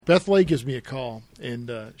Beth Lay gives me a call,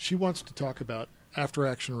 and she wants to talk about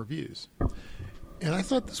after-action reviews. And I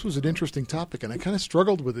thought this was an interesting topic, and I kind of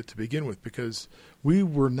struggled with it to begin with because we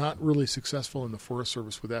were not really successful in the Forest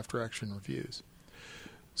Service with after-action reviews.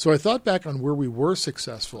 So I thought back on where we were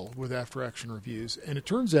successful with after-action reviews, and it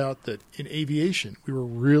turns out that in aviation, we were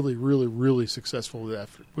really, really, really successful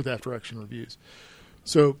with after-action reviews.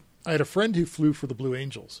 So I had a friend who flew for the Blue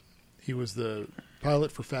Angels. He was the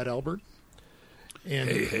pilot for Fat Albert. And,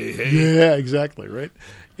 hey. Yeah, exactly, right?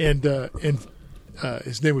 And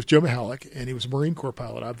his name was Joe Mihalik, and he was a Marine Corps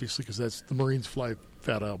pilot, obviously, because that's the Marines fly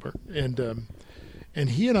Fat Albert. And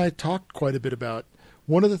he and I talked quite a bit about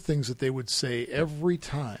one of the things that they would say every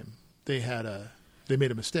time they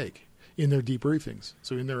made a mistake in their debriefings,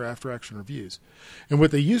 so in their after-action reviews. And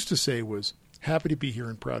what they used to say was, happy to be here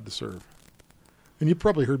and proud to serve. And you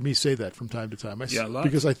probably heard me say that from time to time.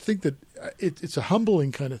 Because I think that it's a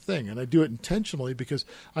humbling kind of thing, and I do it intentionally because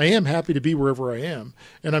I am happy to be wherever I am,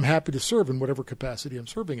 and I'm happy to serve in whatever capacity I'm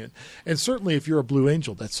serving in. And certainly if you're a Blue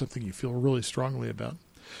Angel, that's something you feel really strongly about.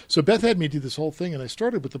 So Beth had me do this whole thing, and I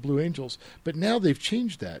started with the Blue Angels, but now they've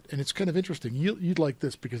changed that, and it's kind of interesting. You'd like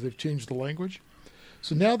this because they've changed the language.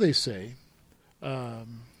 So now they say, glad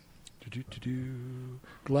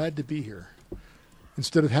to be here.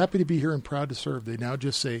 Instead of happy to be here and proud to serve, they now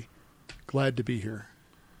just say, glad to be here.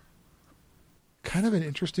 Kind of an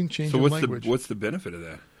interesting change in language. What's the benefit of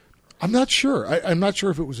that? I'm not sure. I'm not sure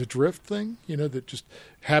if it was a drift thing, that just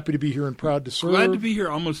happy to be here and proud to serve. Glad to be here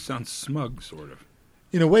almost sounds smug, sort of.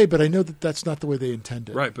 In a way, but I know that that's not the way they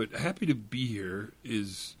intended. Right, but happy to be here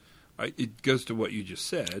is, it goes to what you just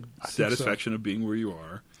said, satisfaction of being where you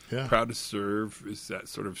are. Yeah. Proud to serve is that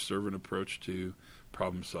sort of servant approach to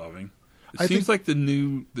problem solving. It seems like the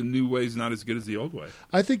new way is not as good as the old way.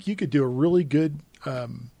 I think you could do a really good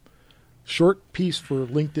short piece for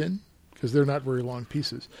LinkedIn, because they're not very long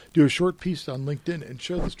pieces. Do a short piece on LinkedIn and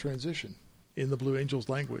show this transition in the Blue Angels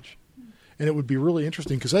language. And it would be really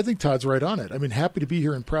interesting, because I think Todd's right on it. I mean, happy to be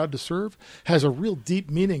here and proud to serve has a real deep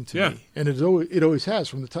meaning to me. And it always has.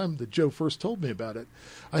 From the time that Joe first told me about it,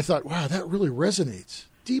 I thought, wow, that really resonates.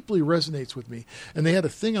 Deeply resonates with me. And they had a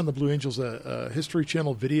thing on the Blue Angels, a History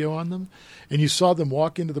Channel video on them, and you saw them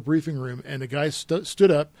walk into the briefing room, and a guy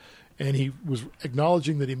stood up, and he was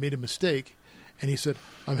acknowledging that he made a mistake, and he said,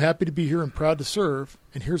 I'm happy to be here and proud to serve,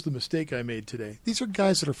 and here's the mistake I made today. These are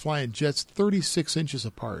guys that are flying jets 36 inches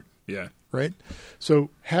apart. Yeah. Right?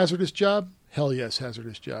 So hazardous job? Hell yes,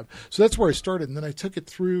 hazardous job. So that's where I started, and then I took it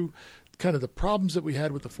through kind of the problems that we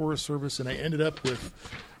had with the Forest Service, and I ended up with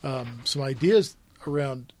some ideas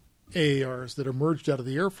around AARs that emerged out of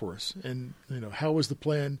the Air Force, and how was the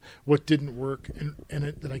plan, what didn't work, and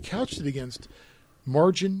then I couched it against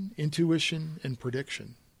margin, intuition, and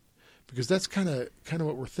prediction, because that's kind of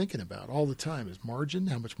what we're thinking about all the time is margin.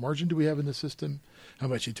 How much margin do we have in the system? How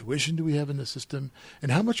much intuition do we have in the system?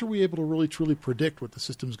 And how much are we able to really truly predict what the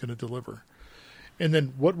system's going to deliver? And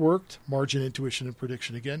then what worked? Margin, intuition, and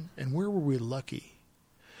prediction again. And where were we lucky?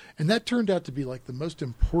 And that turned out to be like the most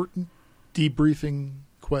important debriefing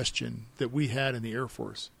question that we had in the Air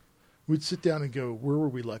Force. We'd sit down and go, where were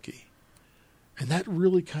we lucky? And that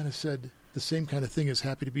really kind of said the same kind of thing as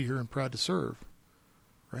happy to be here and proud to serve,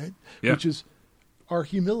 right? Yeah. Which is our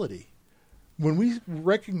humility. When we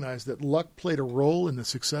recognize that luck played a role in the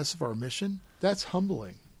success of our mission, that's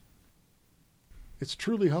humbling. It's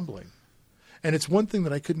truly humbling. And it's one thing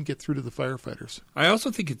that I couldn't get through to the firefighters. I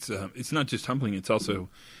also think it's not just humbling, it's also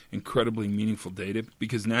incredibly meaningful data,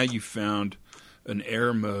 because now you found an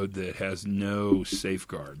error mode that has no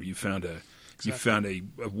safeguard. You found a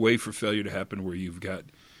way for failure to happen where you've got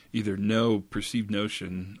either no perceived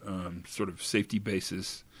notion, sort of safety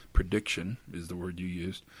basis prediction is the word you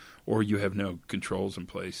used, or you have no controls in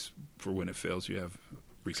place for when it fails you have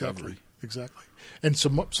recovery. Exactly. And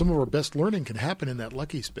some of our best learning can happen in that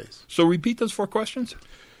lucky space. So repeat those 4 questions.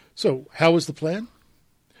 So how was the plan?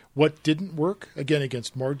 What didn't work? Again,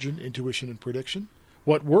 against margin, intuition, and prediction.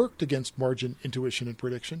 What worked against margin, intuition, and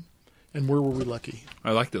prediction? And where were we lucky?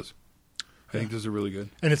 I like those. I think those are really good.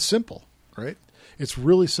 And it's simple, right? It's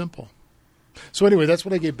really simple. So anyway, that's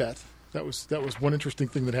what I gave Beth. That was one interesting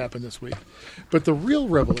thing that happened this week. But the real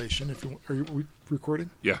revelation, are we recording?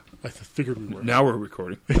 Yeah. I figured we were. Now we're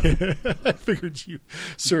recording. I figured you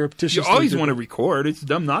surreptitiously. You always want to record. It's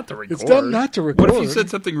dumb not to record. It's dumb not to record. What if you said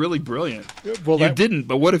something really brilliant? Well, you didn't,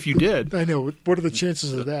 but what if you did? I know. What are the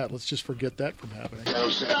chances of that? Let's just forget that from happening.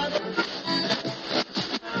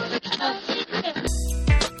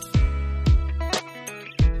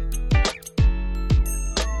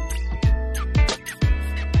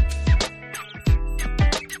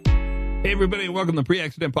 Hey everybody, and welcome to the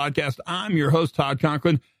Pre-Accident Podcast. I'm your host, Todd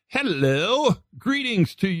Conklin. Hello.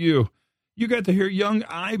 Greetings to you. You got to hear young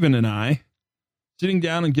Ivan and I sitting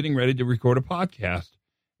down and getting ready to record a podcast.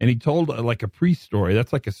 And he told like a pre-story.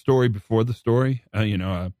 That's like a story before the story,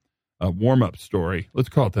 a warm-up story. Let's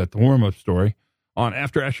call it that, the warm-up story on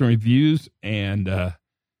After Action Reviews. And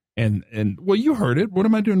well, you heard it. What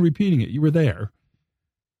am I doing repeating it? You were there.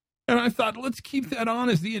 And I thought, let's keep that on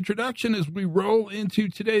as the introduction as we roll into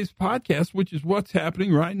today's podcast, which is what's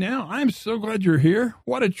happening right now. I'm so glad you're here.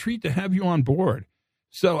 What a treat to have you on board.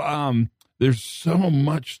 So there's so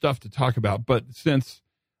much stuff to talk about. But since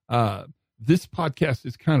this podcast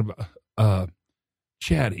is kind of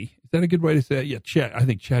chatty, is that a good way to say it? Yeah, chat. I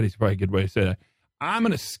think chatty is probably a good way to say that. I'm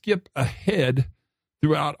going to skip ahead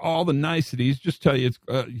throughout all the niceties. Just tell you, it's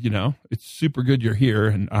it's super good you're here,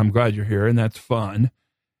 and I'm glad you're here, and that's fun.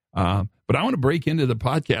 But I want to break into the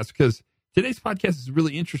podcast because today's podcast is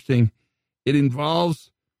really interesting. It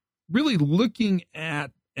involves really looking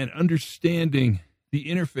at and understanding the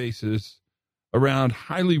interfaces around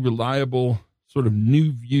highly reliable sort of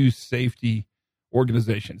new view safety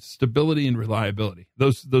organizations, stability and reliability.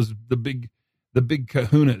 Those the big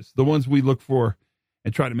kahunas, the ones we look for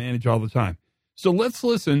and try to manage all the time. So let's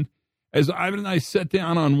listen as Ivan and I sat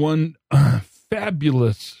down on one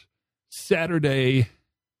fabulous Saturday.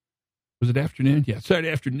 Was it afternoon? Yeah,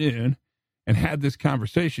 Saturday afternoon, and had this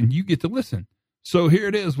conversation. You get to listen. So here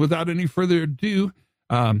it is. Without any further ado,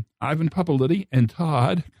 Ivan Papalitti and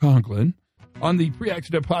Todd Conklin on the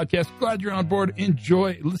Pre-Accident Podcast. Glad you're on board.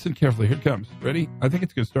 Enjoy. Listen carefully. Here it comes. Ready? I think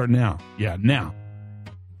it's going to start now. Yeah, now.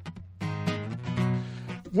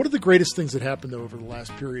 One of the greatest things that happened, though, over the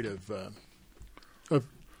last period of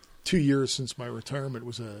 2 years since my retirement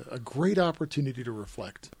was a great opportunity to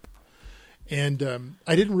reflect. And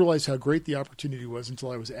I didn't realize how great the opportunity was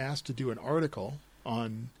until I was asked to do an article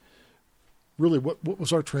on really what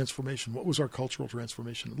was our transformation, what was our cultural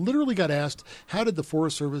transformation. Literally got asked, how did the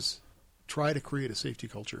Forest Service try to create a safety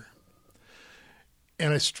culture?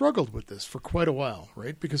 And I struggled with this for quite a while,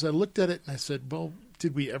 right? Because I looked at it and I said, well,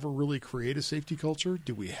 did we ever really create a safety culture?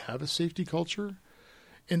 Do we have a safety culture?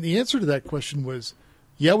 And the answer to that question was,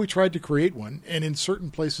 yeah, we tried to create one, and in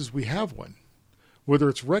certain places we have one. Whether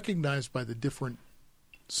it's recognized by the different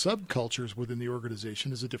subcultures within the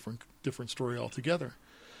organization is a different story altogether.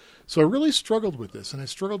 So I really struggled with this, and I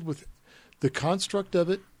struggled with the construct of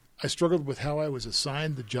it. I struggled with how I was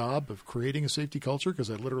assigned the job of creating a safety culture,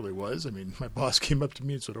 because I literally was. I mean, my boss came up to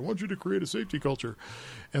me and said, I want you to create a safety culture.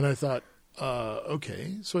 And I thought,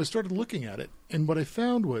 okay. So I started looking at it, and what I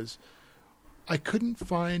found was I couldn't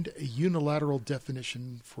find a unilateral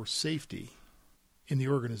definition for safety in the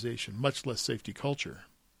organization, much less safety culture.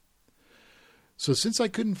 So since I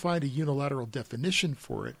couldn't find a unilateral definition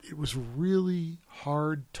for it, it was a really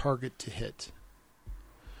hard target to hit.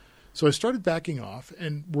 So I started backing off,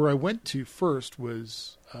 and where I went to first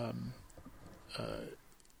was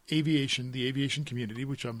aviation, the aviation community,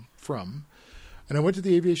 which I'm from. And I went to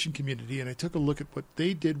the aviation community, and I took a look at what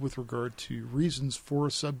they did with regard to reasons for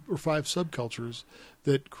 5 subcultures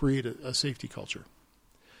that create a safety culture.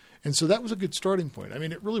 And so that was a good starting point. I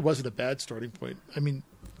mean, it really wasn't a bad starting point. I mean,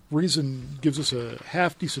 Reason gives us a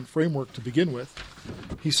half-decent framework to begin with.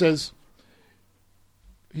 He says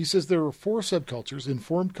there are 4 subcultures: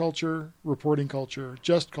 informed culture, reporting culture,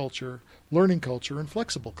 just culture, learning culture, and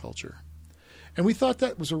flexible culture. And we thought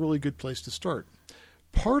that was a really good place to start.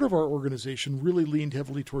 Part of our organization really leaned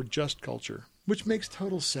heavily toward just culture, which makes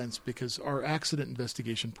total sense because our accident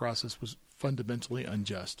investigation process was fundamentally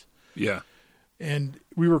unjust. Yeah. And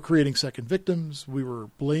we were creating second victims. We were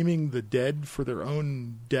blaming the dead for their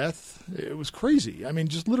own death. It was crazy. I mean,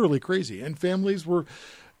 just literally crazy. And families were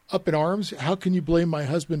up in arms. How can you blame my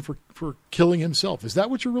husband for killing himself? Is that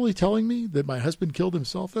what you're really telling me, that my husband killed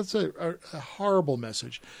himself? That's a horrible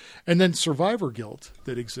message. And then survivor guilt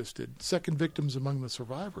that existed, second victims among the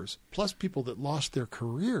survivors, plus people that lost their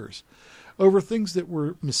careers over things that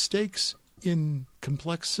were mistakes in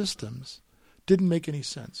complex systems, didn't make any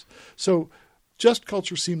sense. So just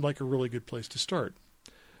culture seemed like a really good place to start.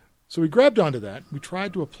 So we grabbed onto that. We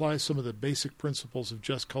tried to apply some of the basic principles of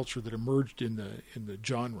just culture that emerged in the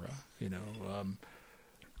genre.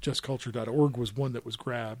 JustCulture.org was one that was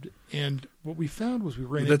grabbed. And what we found was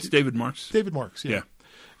That's David Marks? David Marks, yeah.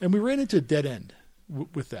 And we ran into a dead end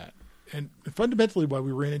with that. And fundamentally why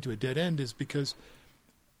we ran into a dead end is because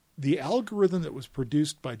the algorithm that was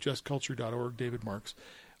produced by JustCulture.org, David Marks,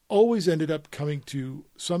 always ended up coming to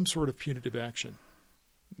some sort of punitive action.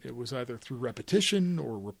 It was either through repetition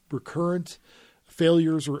or recurrent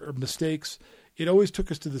failures or mistakes. It always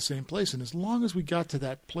took us to the same place. And as long as we got to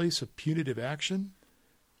that place of punitive action,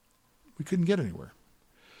 We couldn't get anywhere.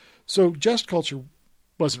 So just culture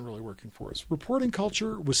wasn't really working for us. Reporting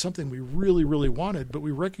culture was something we really, really wanted, but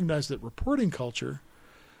we recognized that reporting culture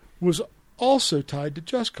was also tied to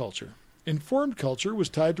just culture. Informed culture was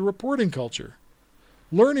tied to reporting culture.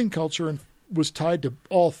 Learning culture was tied to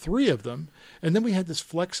all three of them. And then we had this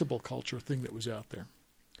flexible culture thing that was out there.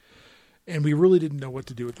 And we really didn't know what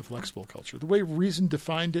to do with the flexible culture. The way Reason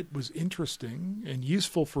defined it was interesting and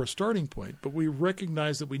useful for a starting point, but we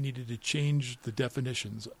recognized that we needed to change the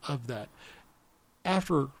definitions of that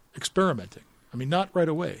after experimenting. I mean, not right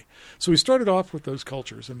away. So we started off with those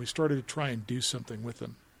cultures, and we started to try and do something with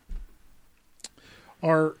them.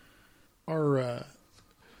 Our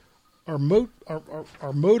mode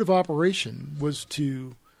of operation was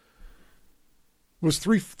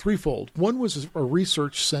threefold. One was a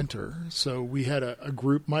research center. So we had a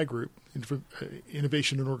group, my group,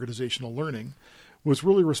 Innovation and Organizational Learning, was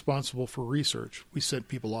really responsible for research. We sent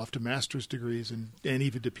people off to master's degrees and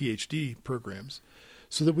even to PhD programs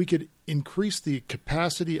so that we could increase the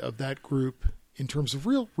capacity of that group in terms of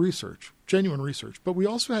real research, genuine research. But we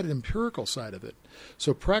also had an empirical side of it,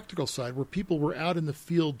 so practical side where people were out in the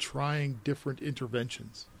field trying different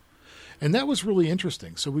interventions. And that was really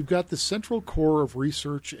interesting. So we've got the central core of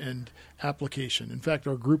research and application. In fact,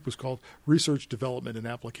 our group was called Research Development and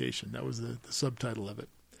Application. That was the subtitle of it.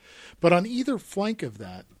 But on either flank of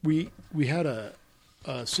that, we had a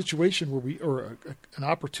situation where an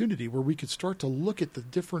opportunity where we could start to look at the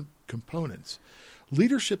different components.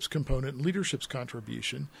 Leadership's component and leadership's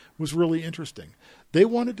contribution was really interesting. They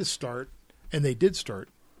wanted to start, and they did start,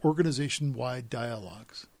 organization-wide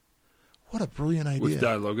dialogues. What a brilliant idea. With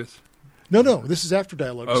Dialogus? No, this is after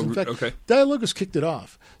Dialogus. Oh, in fact, okay. Dialogus kicked it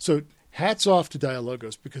off. So hats off to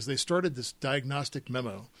Dialogos because they started this diagnostic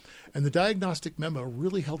memo. And the diagnostic memo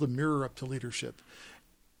really held a mirror up to leadership.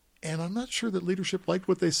 And I'm not sure that leadership liked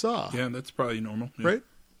what they saw. Yeah, that's probably normal. Yeah. Right?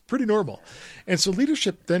 Pretty normal. And so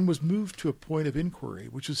leadership then was moved to a point of inquiry,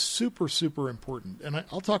 which is super, super important. And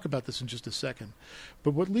I'll talk about this in just a second.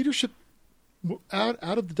 But what leadership, out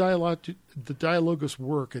of the Dialogos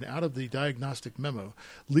work and out of the diagnostic memo,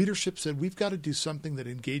 leadership said we've got to do something that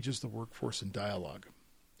engages the workforce in dialogue.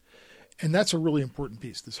 And that's a really important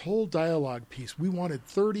piece. This whole dialogue piece, we wanted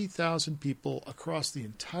 30,000 people across the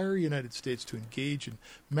entire United States to engage in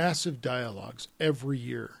massive dialogues every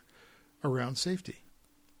year around safety.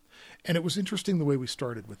 And it was interesting the way we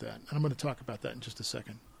started with that. And I'm going to talk about that in just a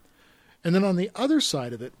second. And then on the other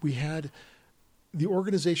side of it, we had the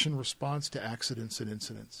organization response to accidents and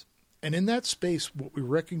incidents. And in that space, what we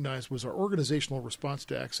recognized was our organizational response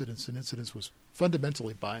to accidents and incidents was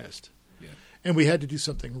fundamentally biased. Yeah. And we had to do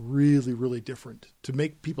something really, really different to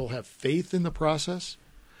make people have faith in the process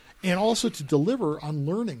and also to deliver on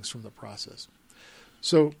learnings from the process.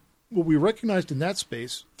 So what we recognized in that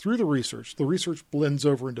space through the research blends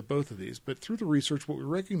over into both of these, but through the research, what we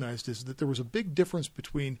recognized is that there was a big difference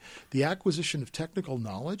between the acquisition of technical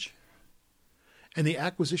knowledge and the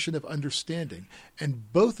acquisition of understanding.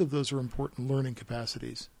 And both of those are important learning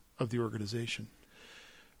capacities of the organization.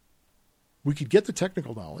 We could get the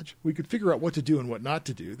technical knowledge. We could figure out what to do and what not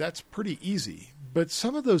to do. That's pretty easy. But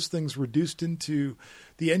some of those things reduced into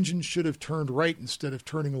the engine should have turned right instead of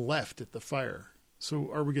turning left at the fire.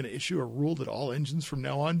 So are we going to issue a rule that all engines from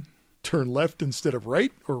now on turn left instead of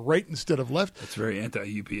right or right instead of left? That's very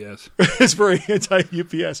anti-UPS. It's very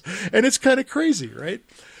anti-UPS. And it's kind of crazy, right?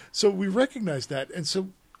 So we recognize that. And so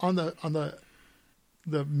on the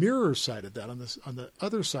mirror side of that, on the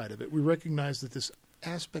other side of it, we recognize that this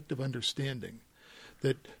aspect of understanding,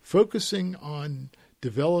 that focusing on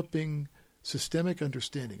developing systemic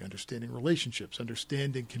understanding relationships,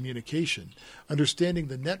 understanding communication, understanding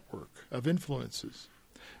the network of influences,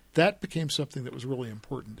 that became something that was really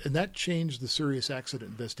important. And that changed the serious accident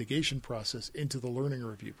investigation process into the learning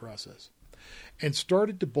review process and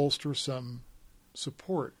started to bolster some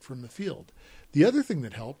support from the field. The other thing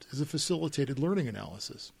that helped is a facilitated learning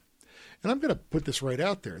analysis. And I'm going to put this right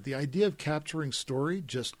out there. The idea of capturing story,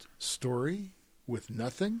 just story with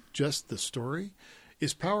nothing, just the story,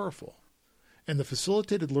 is powerful. And the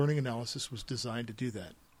facilitated learning analysis was designed to do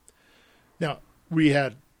that. Now, we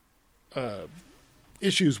had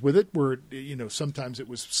issues with it where, sometimes it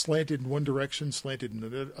was slanted in one direction, slanted in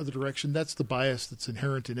the other direction. That's the bias that's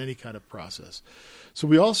inherent in any kind of process. So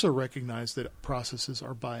we also recognize that processes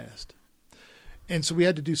are biased. And so we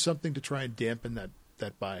had to do something to try and dampen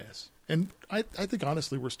that bias. And I think,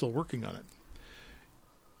 honestly, we're still working on it.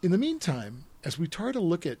 In the meantime, as we start to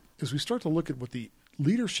look at what the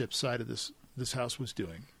leadership side of this house was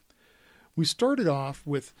doing, we started off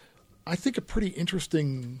with, I think, a pretty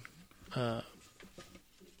interesting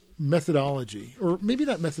methodology, or maybe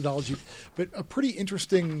not methodology, but a pretty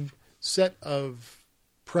interesting set of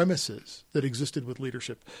premises that existed with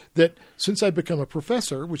leadership that since I've become a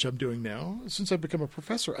professor, which I'm doing now, since I've become a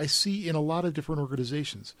professor, I see in a lot of different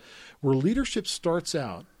organizations where leadership starts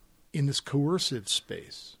out in this coercive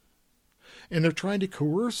space. And they're trying to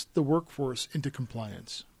coerce the workforce into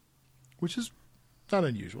compliance, which is not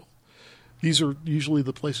unusual. These are usually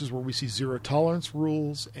the places where we see zero tolerance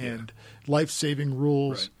rules and life-saving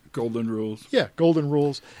rules. Right. Golden rules. Yeah, golden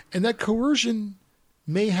rules. And that coercion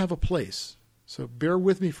may have a place. So bear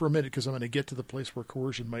with me for a minute because I'm going to get to the place where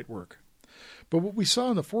coercion might work. But what we saw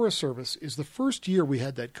in the Forest Service is the first year we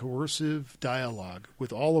had that coercive dialogue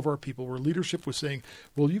with all of our people where leadership was saying,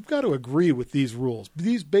 well, you've got to agree with these rules.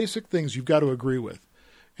 These basic things you've got to agree with.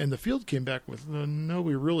 And the field came back with, no,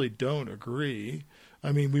 we really don't agree.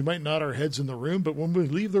 I mean, we might nod our heads in the room, but when we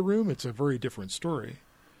leave the room, it's a very different story.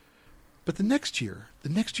 But the next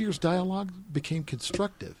year's dialogue became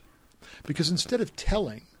constructive because instead of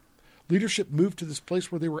telling, leadership moved to this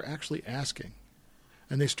place where they were actually asking,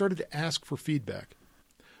 and they started to ask for feedback.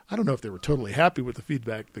 I don't know if they were totally happy with the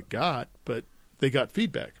feedback they got, but they got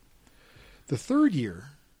feedback. The third year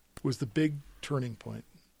was the big turning point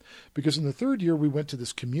because in the third year we went to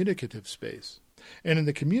this communicative space. And in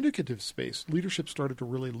the communicative space, leadership started to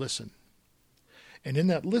really listen. And in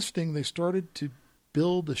that listening, they started to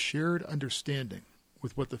build a shared understanding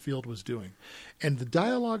with what the field was doing. And the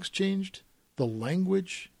dialogues changed, the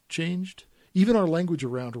language changed, even our language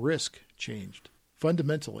around risk changed.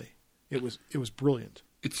 Fundamentally, it was brilliant.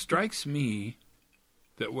 It strikes me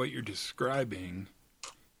that what you're describing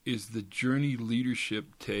is the journey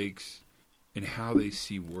leadership takes in how they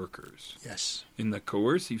see workers. Yes. In the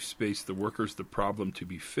coercive space, the worker's the problem to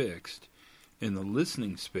be fixed. In the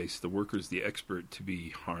listening space, the worker's the expert to be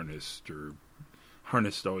harnessed, or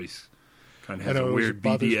harnessed always kind of has a weird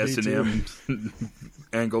BDSM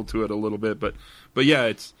angle to it a little bit. But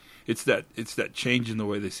yeah, it's that change in the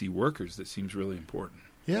way they see workers that seems really important.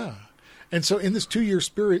 Yeah. And so in this 2-year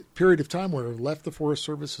period of time where I left the Forest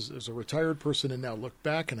Service as a retired person and now look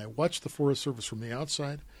back and I watch the Forest Service from the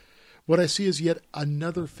outside, what I see is yet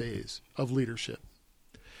another phase of leadership.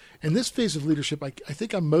 And this phase of leadership I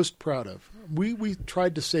think I'm most proud of. We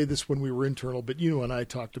tried to say this when we were internal, but you and I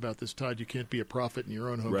talked about this, Todd. You can't be a prophet in your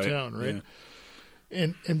own hometown, right?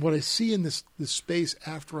 Yeah. And what I see in this space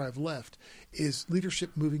after I've left is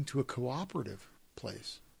leadership moving to a cooperative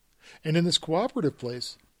place. And in this cooperative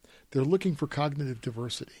place, they're looking for cognitive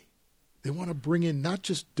diversity. They want to bring in not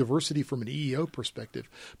just diversity from an EEO perspective,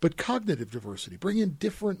 but cognitive diversity. Bring in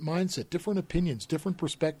different mindset, different opinions, different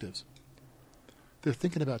perspectives. They're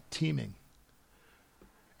thinking about teaming.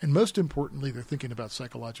 And most importantly, they're thinking about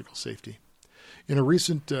psychological safety. In a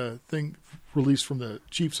recent thing released from the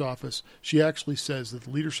chief's office, she actually says that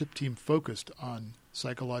the leadership team focused on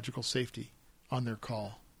psychological safety on their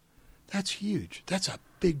call. That's huge. That's a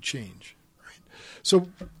big change. Right? So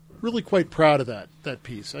really quite proud of that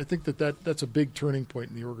piece. I think that's a big turning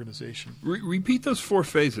point in the organization. Repeat those 4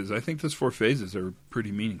 phases. I think those 4 phases are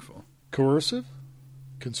pretty meaningful. Coercive,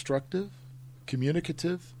 constructive,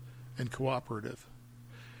 communicative, and cooperative.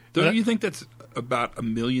 Don't you think that's about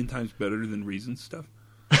 1 million times better than reason stuff?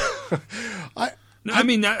 I don't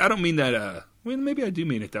mean that. Well, maybe I do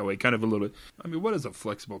mean it that way, kind of a little bit. I mean, what does a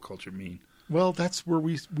flexible culture mean? Well, that's where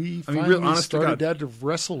we finally started to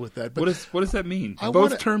wrestle with that. But what does that mean?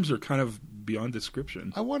 Both terms are kind of beyond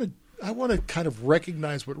description. I want to kind of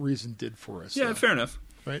recognize what reason did for us. Yeah, fair enough.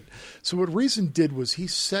 Right. So what reason did was he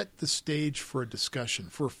set the stage for a discussion,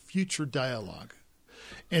 for a future dialogue.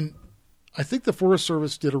 And I think the Forest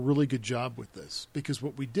Service did a really good job with this because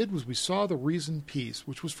what we did was we saw the reason piece,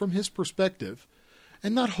 which was from his perspective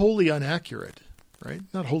and not wholly inaccurate, right?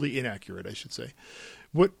 Not wholly inaccurate, I should say.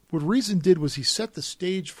 What reason did was he set the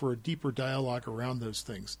stage for a deeper dialogue around those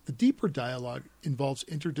things. The deeper dialogue involves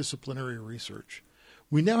interdisciplinary research.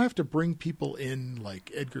 We now have to bring people in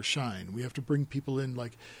like Edgar Schein. We have to bring people in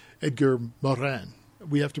like Edgar Morin.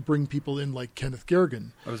 We have to bring people in like Kenneth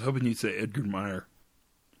Gergen. I was hoping you'd say Edgar Meyer.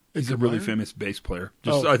 He's Edgar a really Meyer? famous bass player.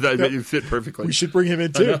 I thought it fit perfectly. We should bring him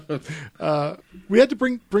in too. We had to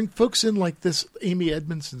bring folks in like this, Amy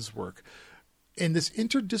Edmondson's work. And this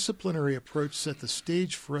interdisciplinary approach set the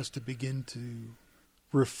stage for us to begin to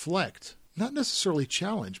reflect, not necessarily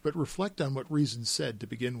challenge, but reflect on what reason said to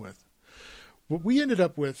begin with. What we ended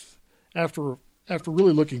up with after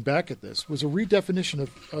really looking back at this was a redefinition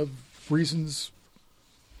of reason's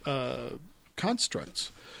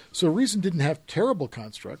constructs. So reason didn't have terrible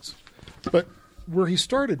constructs, but where he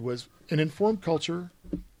started was an informed culture,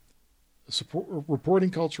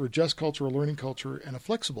 reporting culture, a just culture, a learning culture, and a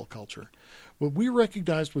flexible culture. What we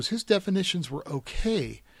recognized was his definitions were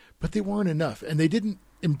okay, but they weren't enough, and they didn't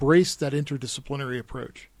embrace that interdisciplinary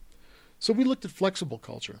approach. So we looked at flexible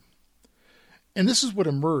culture. And this is what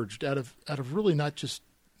emerged out of really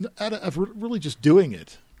really just doing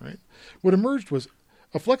it, right? What emerged was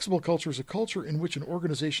a flexible culture is a culture in which an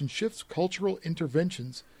organization shifts cultural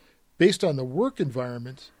interventions based on the work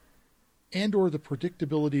environment and or the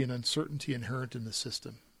predictability and uncertainty inherent in the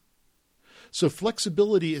system. So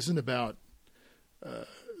flexibility isn't about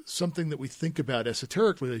something that we think about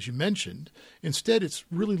esoterically, as you mentioned. Instead, it's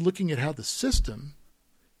really looking at how the system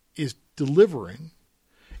is delivering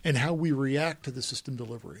and how we react to the system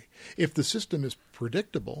delivery. If the system is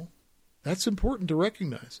predictable, that's important to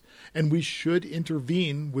recognize. And we should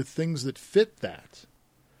intervene with things that fit that.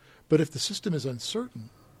 But if the system is uncertain,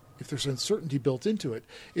 if there's uncertainty built into it,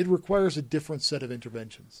 it requires a different set of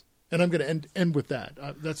interventions. And I'm going to end with that.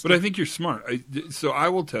 But I think you're smart. So I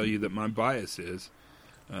will tell you that my bias is,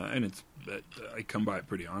 and it's that I come by it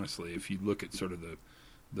pretty honestly, if you look at sort of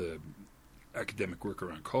the academic work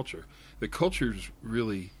around culture, the culture is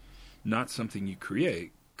really not something you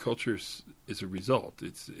create. Culture is a result.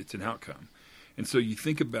 It's an outcome. And so you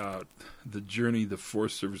think about the journey the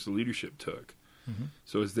Forest Service leadership took. Mm-hmm.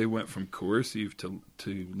 So as they went from coercive to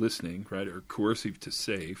listening, right, or coercive to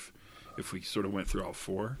safe, if we sort of went through all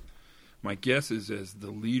four, my guess is as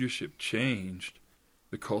the leadership changed,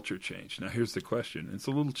 the culture changed. Now here's the question. It's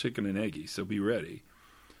a little chicken and eggy, so be ready.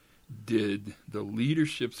 Did the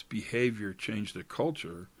leadership's behavior change the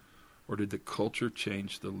culture, or did the culture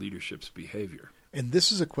change the leadership's behavior? And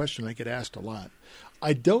this is a question I get asked a lot.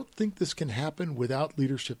 I don't think this can happen without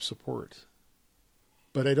leadership support,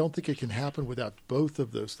 but I don't think it can happen without both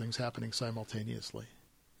of those things happening simultaneously.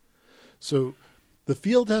 So the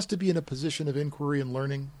field has to be in a position of inquiry and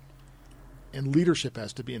learning, and leadership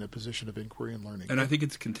has to be in a position of inquiry and learning. And I think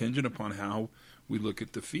it's contingent upon how we look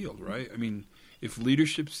at the field, right? I mean, if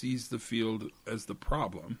leadership sees the field as the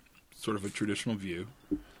problem, sort of a traditional view,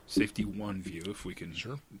 safety one view, if we can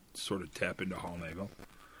sort of tap into Hallnagel,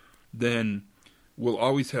 then we'll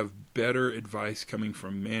always have better advice coming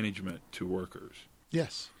from management to workers.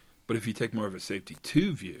 Yes. But if you take more of a safety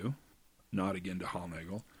two view, not again to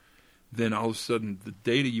Hallnagel, then all of a sudden the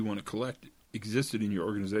data you want to collect existed in your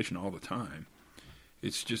organization all the time.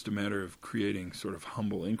 It's just a matter of creating sort of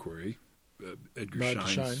humble inquiry, Edgar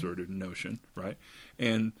Schein's sort of notion, right?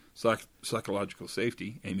 And psychological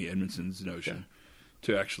safety, Amy Edmondson's notion,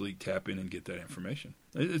 to actually tap in and get that information.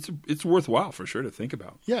 It's worthwhile for sure to think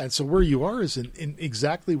about. Yeah, and so where you are is in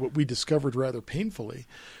exactly what we discovered rather painfully,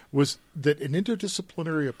 was that an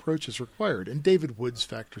interdisciplinary approach is required. And David Woods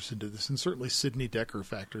factors into this, and certainly Sidney Decker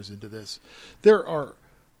factors into this. There are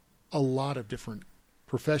a lot of different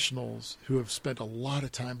professionals who have spent a lot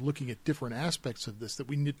of time looking at different aspects of this that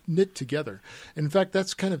we knit together. And in fact,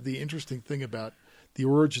 that's kind of the interesting thing about the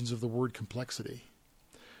origins of the word complexity.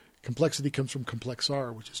 Complexity comes from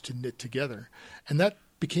complexar, which is to knit together. And that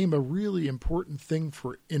became a really important thing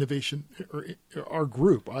for innovation, or our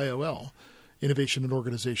group, IOL, Innovation and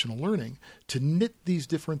Organizational Learning, to knit these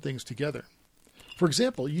different things together. For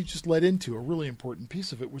example, you just led into a really important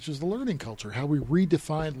piece of it, which is the learning culture, how we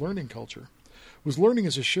redefined learning culture. Was learning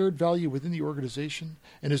as a shared value within the organization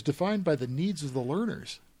and is defined by the needs of the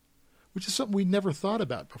learners, which is something we never thought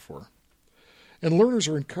about before. And learners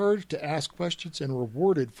are encouraged to ask questions and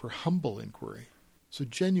rewarded for humble inquiry, so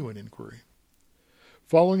genuine inquiry.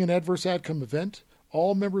 Following an adverse outcome event,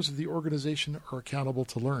 all members of the organization are accountable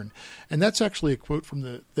to learn. And that's actually a quote from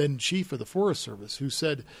the then chief of the Forest Service, who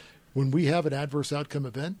said, when we have an adverse outcome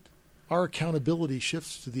event, our accountability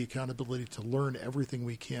shifts to the accountability to learn everything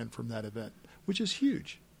we can from that event, which is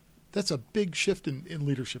huge. That's a big shift in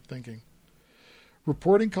leadership thinking.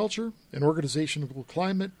 Reporting culture, an organizational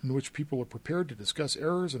climate in which people are prepared to discuss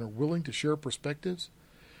errors and are willing to share perspectives.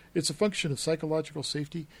 It's a function of psychological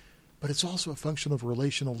safety, but it's also a function of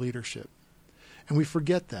relational leadership. And we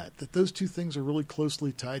forget that those two things are really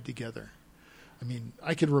closely tied together. I mean,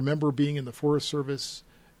 I can remember being in the Forest Service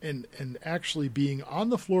and actually being on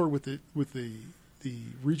the floor with the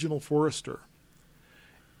regional forester,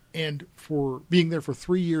 and for being there for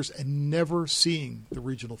 3 years and never seeing the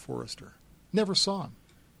regional forester. Never saw him.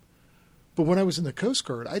 But when I was in the Coast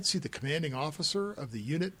Guard, I'd see the commanding officer of the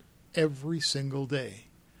unit every single day.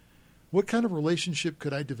 What kind of relationship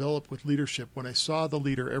could I develop with leadership when I saw the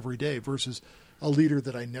leader every day versus a leader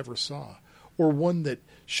that I never saw? Or one that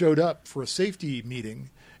showed up for a safety meeting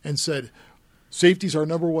and said, safety's our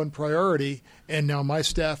number one priority, and now my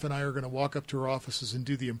staff and I are going to walk up to our offices and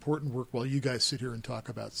do the important work while you guys sit here and talk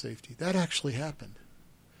about safety. That actually happened.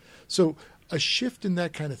 So a shift in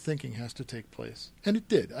that kind of thinking has to take place. And it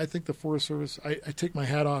did. I think the Forest Service, I take my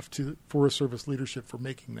hat off to Forest Service leadership for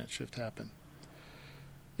making that shift happen.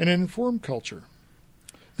 And an informed culture.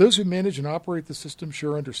 Those who manage and operate the system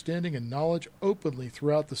share understanding and knowledge openly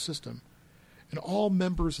throughout the system, and all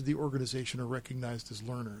members of the organization are recognized as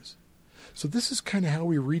learners. So this is kind of how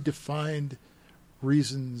we redefined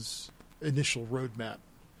Reason's initial roadmap.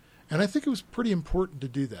 And I think it was pretty important to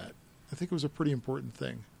do that. I think it was a pretty important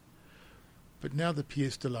thing. But now the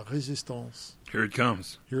pièce de la résistance. Here it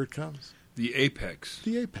comes. Here it comes. The apex.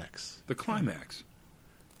 The apex. The climax.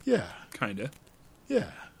 Yeah. Kinda.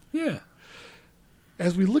 Yeah. Yeah.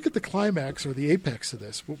 As we look at the climax or the apex of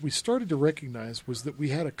this, what we started to recognize was that we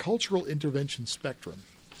had a cultural intervention spectrum.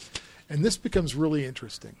 And this becomes really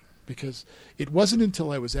interesting because it wasn't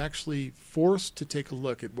until I was actually forced to take a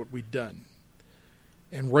look at what we'd done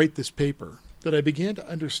and write this paper that I began to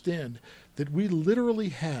understand that we literally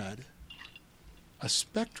had a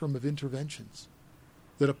spectrum of interventions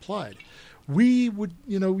that applied. We would,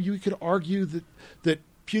 you could argue that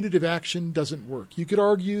punitive action doesn't work. You could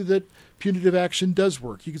argue that punitive action does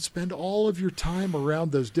work. You could spend all of your time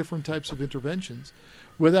around those different types of interventions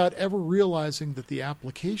without ever realizing that the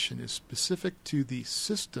application is specific to the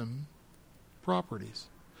system properties.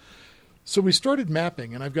 So we started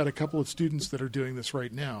mapping, and I've got a couple of students that are doing this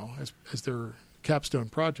right now as their capstone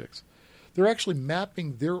projects. They're actually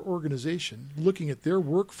mapping their organization, looking at their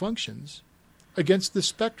work functions against this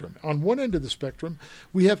spectrum. On one end of the spectrum,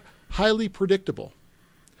 we have highly predictable.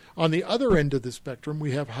 On the other end of the spectrum,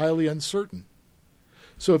 we have highly uncertain.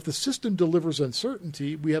 So if the system delivers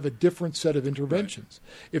uncertainty, we have a different set of interventions.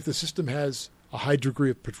 Right. If the system has a high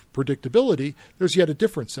degree of predictability, there's yet a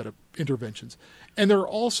different set of interventions. And there are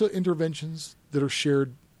also interventions that are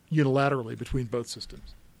shared unilaterally between both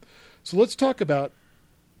systems. So let's talk about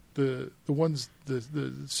the ones,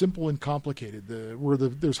 the simple and complicated, where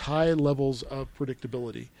there's high levels of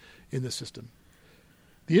predictability in the system.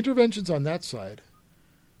 The interventions on that side,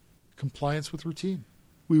 compliance with routine.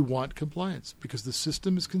 We want compliance because the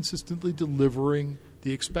system is consistently delivering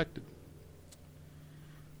the expected.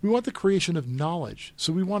 We want the creation of knowledge.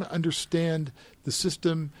 So we want to understand the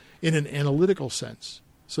system in an analytical sense.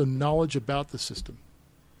 So knowledge about the system.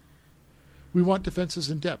 We want defenses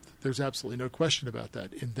in depth. There's absolutely no question about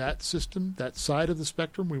that. In that system, that side of the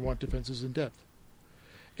spectrum, we want defenses in depth.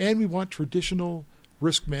 And we want traditional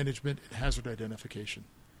risk management and hazard identification.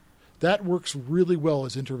 That works really well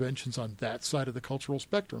as interventions on that side of the cultural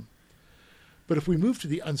spectrum. But if we move to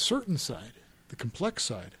the uncertain side, the complex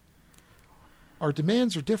side, our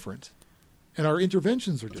demands are different and our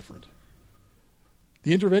interventions are different.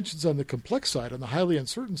 The interventions on the complex side, on the highly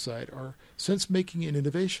uncertain side, are sense-making and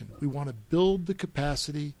innovation. We want to build the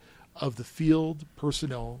capacity of the field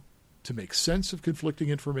personnel to make sense of conflicting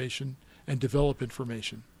information and develop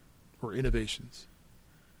information or innovations.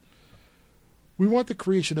 We want the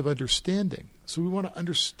creation of understanding. So we want to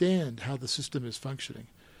understand how the system is functioning.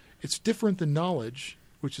 It's different than knowledge,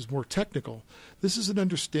 which is more technical. This is an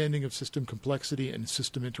understanding of system complexity and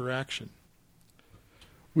system interaction.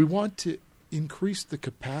 We want to increase the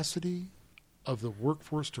capacity of the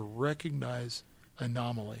workforce to recognize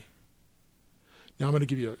anomaly. Now I'm going to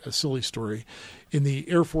give you a silly story. In the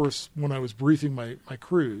Air Force, when I was briefing my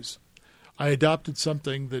crews, I adopted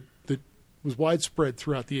something that was widespread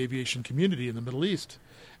throughout the aviation community in the Middle East.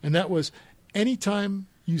 And that was, anytime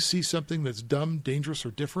you see something that's dumb, dangerous, or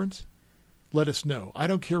different, let us know. I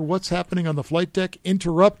don't care what's happening on the flight deck.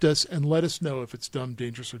 Interrupt us and let us know if it's dumb,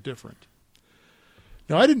 dangerous, or different.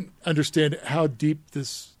 Now, I didn't understand how deep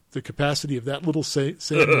the capacity of that little saying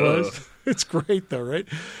was. It's great, though, right?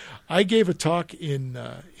 I gave a talk in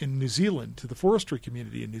New Zealand to the forestry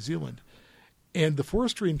community in New Zealand. And the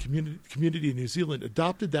forestry and community in New Zealand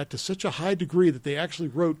adopted that to such a high degree that they actually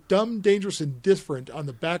wrote dumb, dangerous, and different on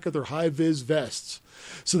the back of their high-vis vests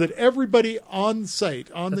so that everybody on site,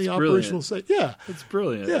 on the operational site, yeah. That's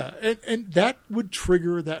brilliant. Yeah, and that would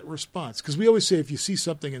trigger that response. Because we always say if you see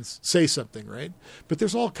something and say something, right? But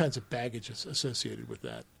there's all kinds of baggage associated with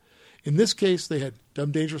that. In this case, they had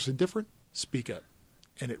dumb, dangerous, and different, speak up.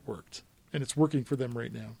 And it worked. And it's working for them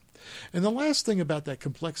right now. And the last thing about that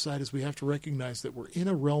complex side is we have to recognize that we're in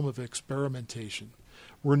a realm of experimentation.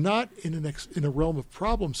 We're not in a realm of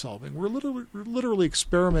problem solving. We're literally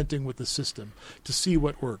experimenting with the system to see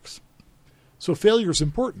what works. So failure is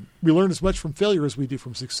important. We learn as much from failure as we do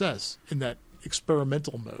from success in that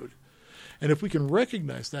experimental mode. And if we can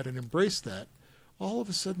recognize that and embrace that, all of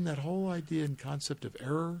a sudden that whole idea and concept of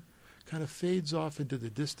error kind of fades off into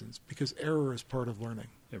the distance because error is part of learning.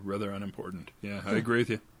 Yeah, rather unimportant. Yeah, I agree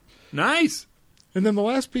with you. Nice. And then the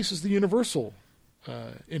last piece is the universal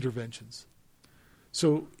interventions.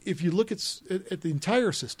 So if you look at the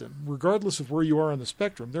entire system, regardless of where you are on the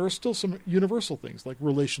spectrum, there are still some universal things like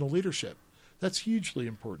relational leadership. That's hugely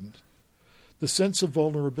important. The sense of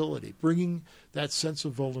vulnerability, bringing that sense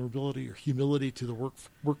of vulnerability or humility to the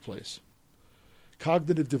workplace.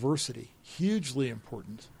 Cognitive diversity, hugely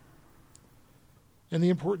important. And the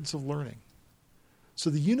importance of learning. So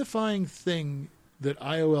the unifying thing that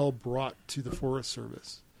IOL brought to the Forest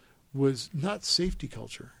Service was not safety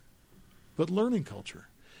culture, but learning culture.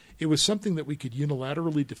 It was something that we could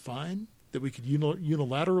unilaterally define, that we could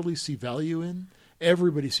unilaterally see value in.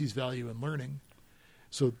 Everybody sees value in learning.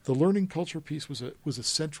 So the learning culture piece was a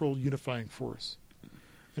central unifying force.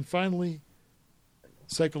 And finally,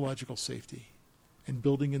 psychological safety and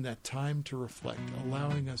building in that time to reflect,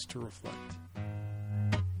 allowing us to reflect.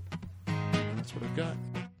 That's what I've got.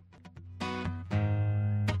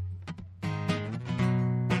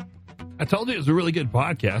 I told you it was a really good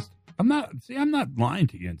podcast. I'm not lying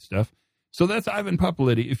to you and stuff. So that's Ivan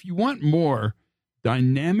Papalitti. If you want more,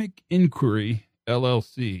 Dynamic Inquiry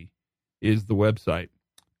LLC is the website.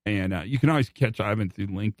 And you can always catch Ivan through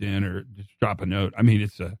LinkedIn or just drop a note. I mean,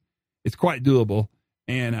 it's quite doable.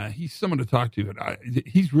 And he's someone to talk to. And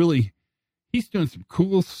he's doing some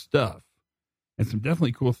cool stuff and some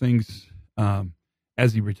definitely cool things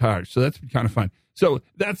as he retires. So that's been kind of fun. So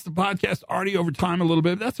that's the podcast. Already over time a little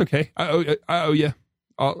bit. That's okay. I owe you.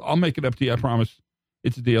 I'll make it up to you. I promise.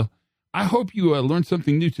 It's a deal. I hope you learned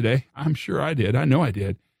something new today. I'm sure I did. I know I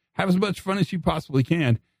did. Have as much fun as you possibly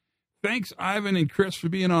can. Thanks, Ivan and Chris, for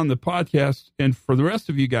being on the podcast. And for the rest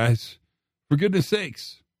of you guys, for goodness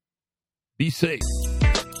sakes, be safe.